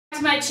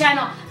to my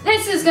channel.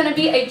 This is going to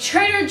be a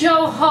Trader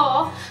Joe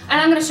haul, and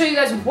I'm going to show you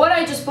guys what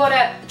I just bought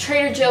at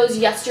Trader Joe's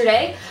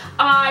yesterday.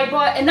 I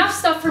bought enough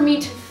stuff for me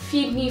to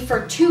feed me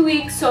for 2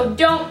 weeks, so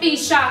don't be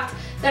shocked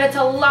that it's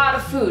a lot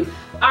of food.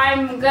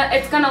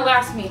 It's going to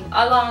last me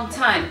a long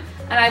time,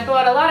 and I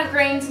bought a lot of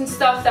grains and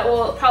stuff that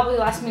will probably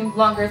last me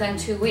longer than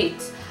 2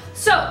 weeks.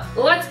 So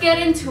let's get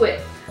into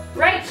it.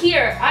 Right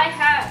here I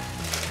have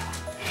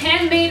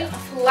handmade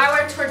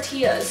flour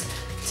tortillas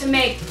to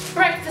make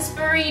breakfast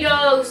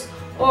burritos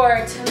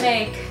or to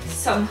make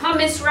some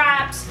hummus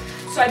wraps.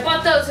 So I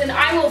bought those, and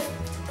I will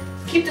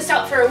keep this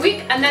out for a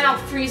week and then I'll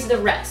freeze the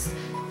rest,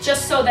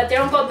 just so that they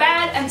don't go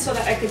bad and so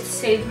that I could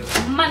save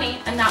money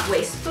and not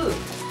waste food.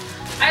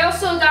 I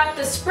also got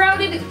the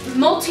sprouted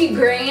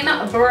multi-grain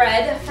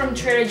bread from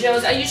Trader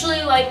Joe's. I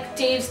usually like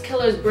Dave's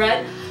Killers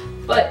bread,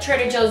 but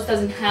Trader Joe's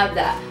doesn't have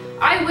that.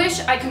 I wish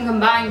I can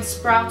combine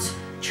Sprouts,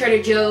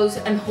 Trader Joe's,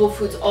 and Whole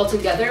Foods all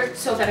together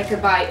so that I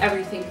could buy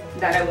everything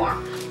that I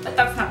want, but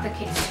that's not the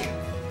case here.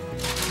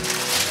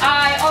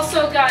 I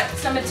also got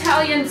some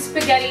Italian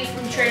spaghetti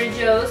from Trader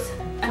Joe's.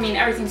 I mean,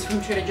 everything's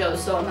from Trader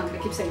Joe's, so I'm not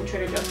gonna keep saying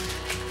Trader Joe's.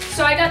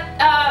 So I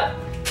got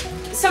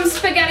some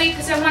spaghetti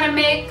because I want to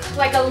make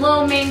like a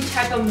lo mein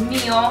type of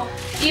meal.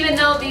 Even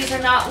though these are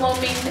not lo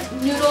mein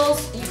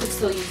noodles, you could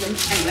still use them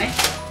anyway.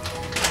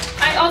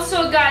 I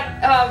also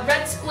got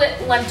red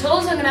split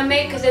lentils. I'm gonna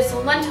make this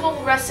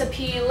lentil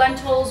recipe,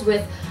 lentils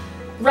with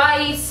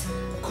rice,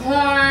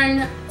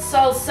 corn,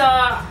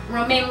 salsa,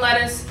 romaine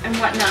lettuce, and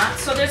whatnot.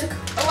 So there's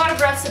a lot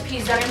of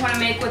recipes that I want to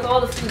make with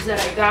all the foods that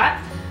I got.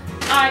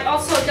 I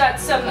also got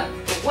some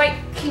white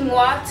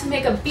quinoa to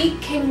make a beet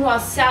quinoa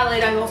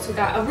salad. I also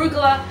got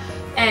arugula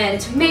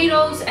and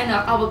tomatoes and an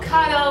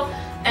avocado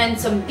and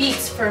some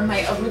beets for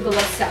my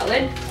arugula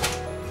salad.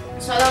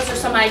 So those are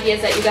some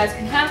ideas that you guys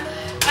can have.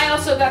 I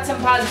also got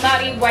some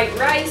basmati white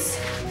rice,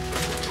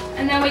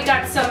 and then we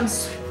got some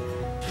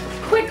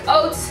quick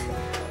oats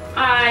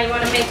I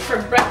want to make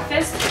for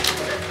breakfast.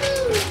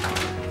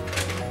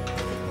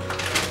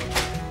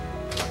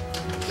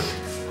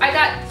 I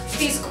got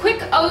these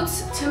quick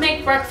oats to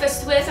make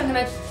breakfast with. I'm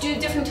going to do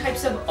different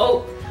types of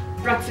oat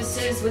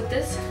breakfasts with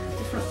this.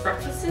 Different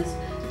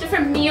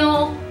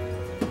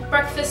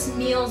breakfast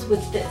meals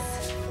with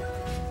this.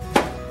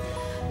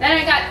 Then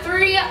I got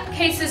 3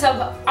 cases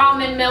of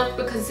almond milk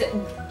because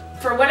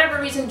for whatever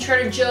reason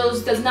Trader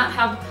Joe's does not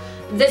have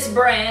this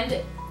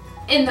brand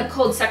in the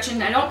cold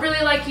section. I don't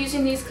really like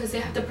using these because they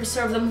have to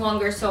preserve them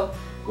longer, so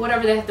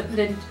whatever they have to put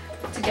in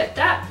to get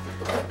that.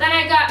 Then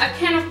I got a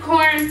can of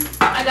corn.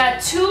 I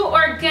got 2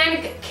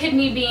 organic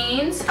kidney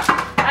beans.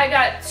 I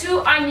got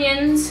 2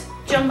 onions,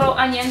 jumbo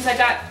onions. I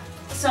got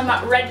some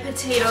red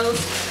potatoes.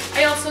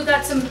 I also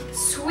got some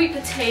sweet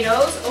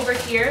potatoes over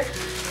here.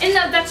 In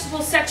the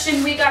vegetable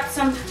section, we got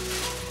some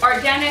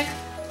organic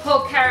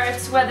whole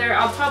carrots, whether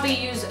I'll probably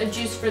use a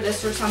juice for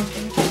this or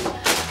something.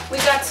 We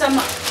got some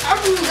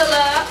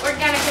arugula,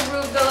 organic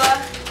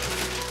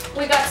arugula.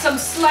 We got some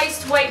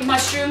sliced white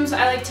mushrooms.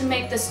 I like to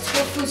make this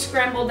tofu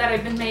scramble that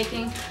I've been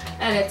making,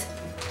 and it's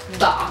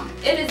bomb.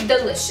 It is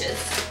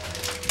delicious.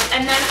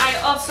 And then I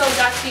also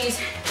got these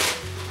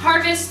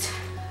Harvest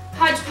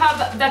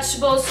Hodgepodge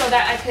vegetables so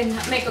that I can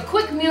make a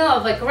quick meal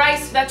of like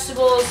rice,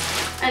 vegetables,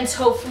 and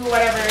tofu,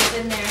 whatever is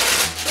in there.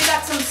 We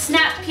got some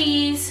snap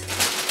peas.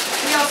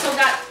 We also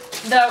got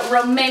the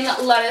romaine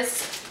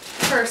lettuce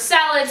for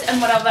salads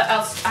and whatever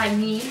else I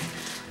need.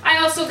 I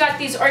also got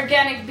these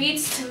organic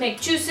beets to make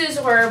juices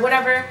or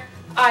whatever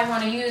I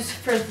want to use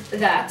for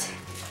that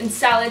in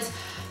salads.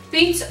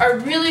 Beets are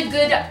really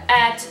good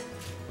at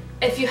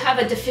if you have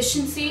a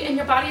deficiency in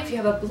your body, if you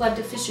have a blood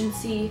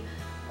deficiency.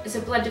 Is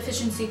it blood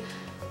deficiency?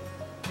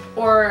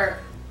 Or,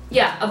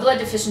 yeah, a blood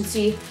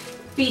deficiency.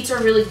 Beets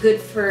are really good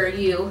for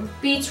you.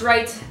 Beets,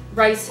 rice,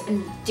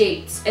 and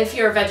dates. If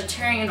you're a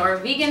vegetarian or a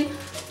vegan,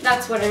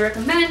 that's what I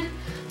recommend.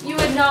 You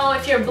would know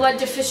if you're blood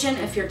deficient,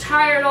 if you're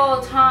tired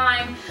all the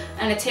time,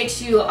 and it takes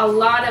you a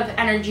lot of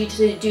energy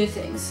to do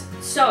things.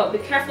 So be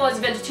careful as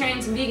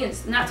vegetarians and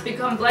vegans not to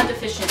become blood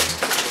deficient.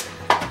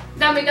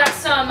 Then we got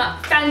some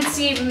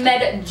fancy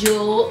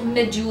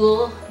medjool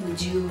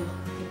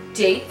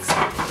dates.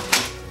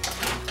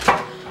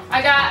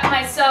 I got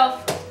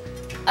myself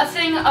a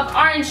thing of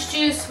orange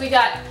juice. We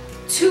got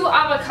 2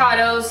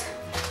 avocados.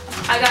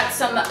 I got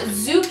some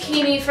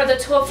zucchini for the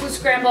tofu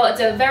scramble.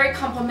 It's a very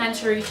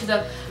complimentary to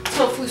the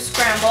tofu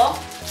scramble.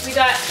 We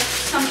got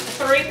some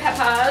 3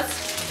 peppers.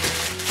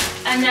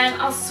 And then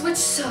I'll switch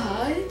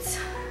sides.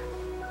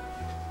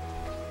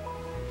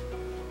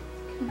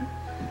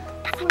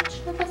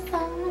 Switch to the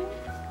side.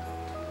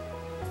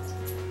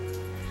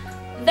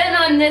 Then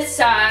on this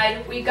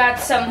side, we got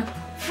some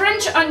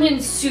French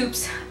onion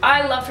soups.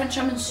 I love French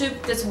onion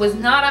soup. This was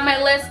not on my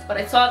list, but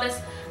I saw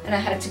this and I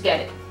had to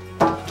get it.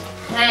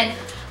 And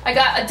I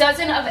got a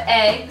dozen of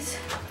eggs.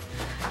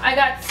 I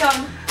got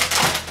some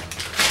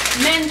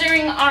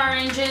mandarin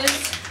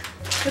oranges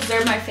because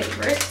they're my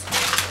favorite.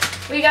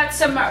 We got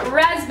some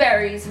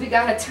raspberries. We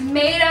got a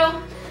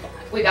tomato.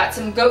 We got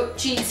some goat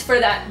cheese for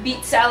that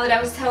beet salad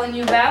I was telling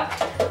you about.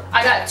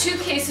 I got 2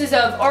 cases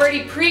of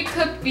already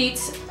pre-cooked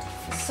beets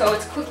so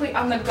it's quickly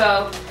on the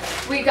go.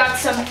 We got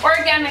some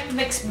organic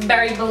mixed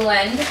berry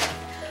blend.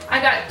 I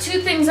got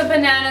 2 things of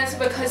bananas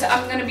because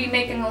I'm gonna be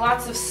making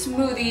lots of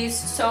smoothies,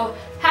 so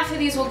half of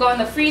these will go in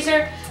the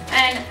freezer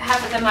and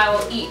half of them I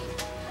will eat.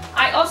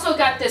 I also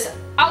got this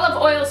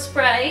olive oil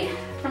spray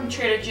from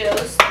Trader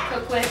Joe's to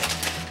cook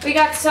with. We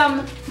got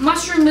some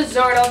mushroom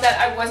risotto that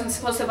I wasn't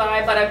supposed to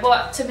buy, but I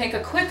bought to make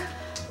a quick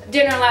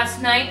dinner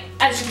last night.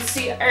 As you can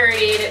see, I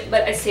already ate it,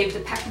 but I saved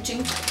the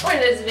packaging for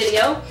this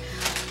video.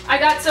 I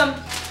got some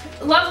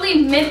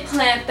lovely mint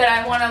plant that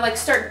I want to like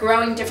start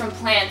growing different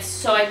plants,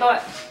 so I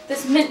bought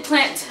this mint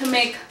plant to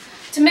mix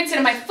it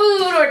in my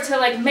food or to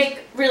like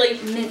make really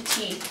mint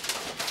tea.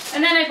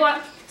 And then I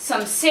bought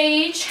some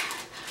sage.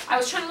 I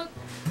was trying to look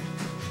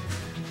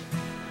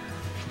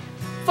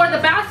for the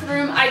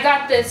bathroom. I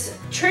got this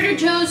Trader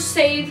Joe's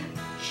Shave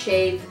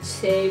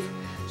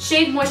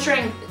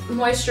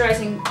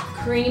moisturizing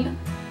cream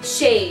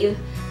shave.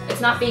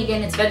 It's not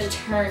vegan, it's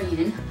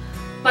vegetarian,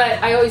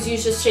 but I always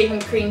use just shaving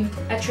cream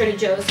at Trader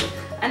Joe's.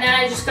 And then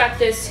I just got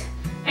this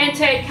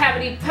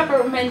anti-cavity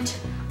peppermint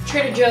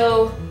Trader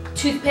Joe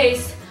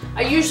toothpaste.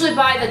 I usually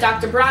buy the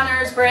Dr.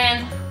 Bronner's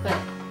brand, but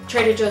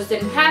Trader Joe's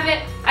didn't have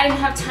it. I didn't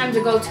have time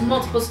to go to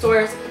multiple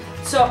stores,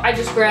 so I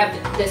just grabbed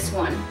this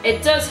one.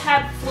 It does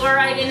have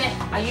fluoride in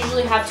it. I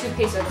usually have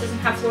toothpaste that doesn't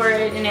have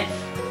fluoride in it,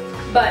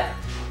 but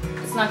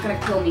it's not gonna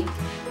kill me.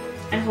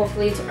 And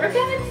hopefully it's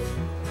organic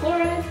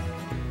fluoride.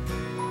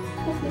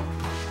 Hopefully.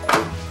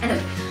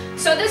 Anyway,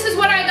 so this is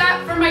what I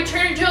got for my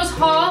Trader Joe's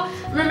haul.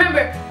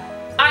 Remember,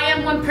 I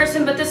am one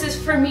person, but this is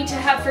for me to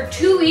have for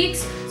 2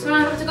 weeks, so I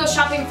don't have to go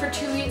shopping for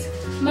 2 weeks.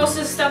 Most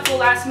of the stuff will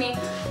last me.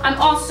 I'm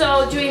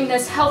also doing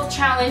this health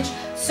challenge,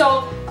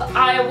 so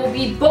I will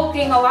be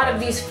bulking a lot of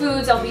these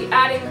foods. I'll be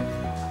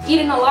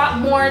eating a lot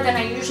more than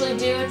I usually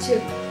do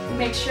to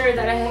make sure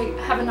that I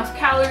have enough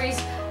calories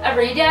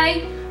every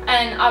day,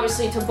 and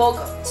obviously to bulk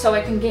so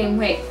I can gain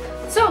weight.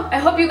 So I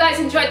hope you guys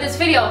enjoyed this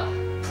video.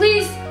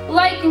 Please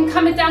like and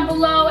comment down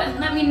below and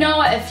let me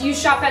know if you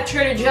shop at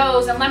Trader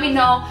Joe's, and let me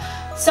know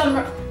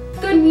some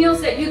good meals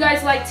that you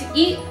guys like to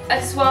eat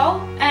as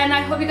well. And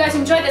I hope you guys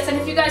enjoyed this, and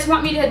if you guys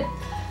want me to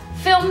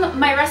film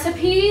my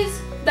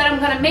recipes that I'm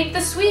gonna make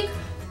this week,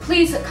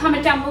 please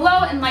comment down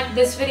below and like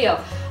this video.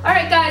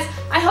 Alright guys,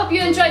 I hope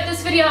you enjoyed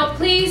this video.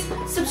 Please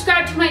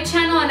subscribe to my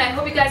channel, and I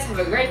hope you guys have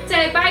a great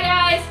day. Bye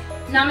guys!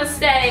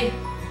 Namaste!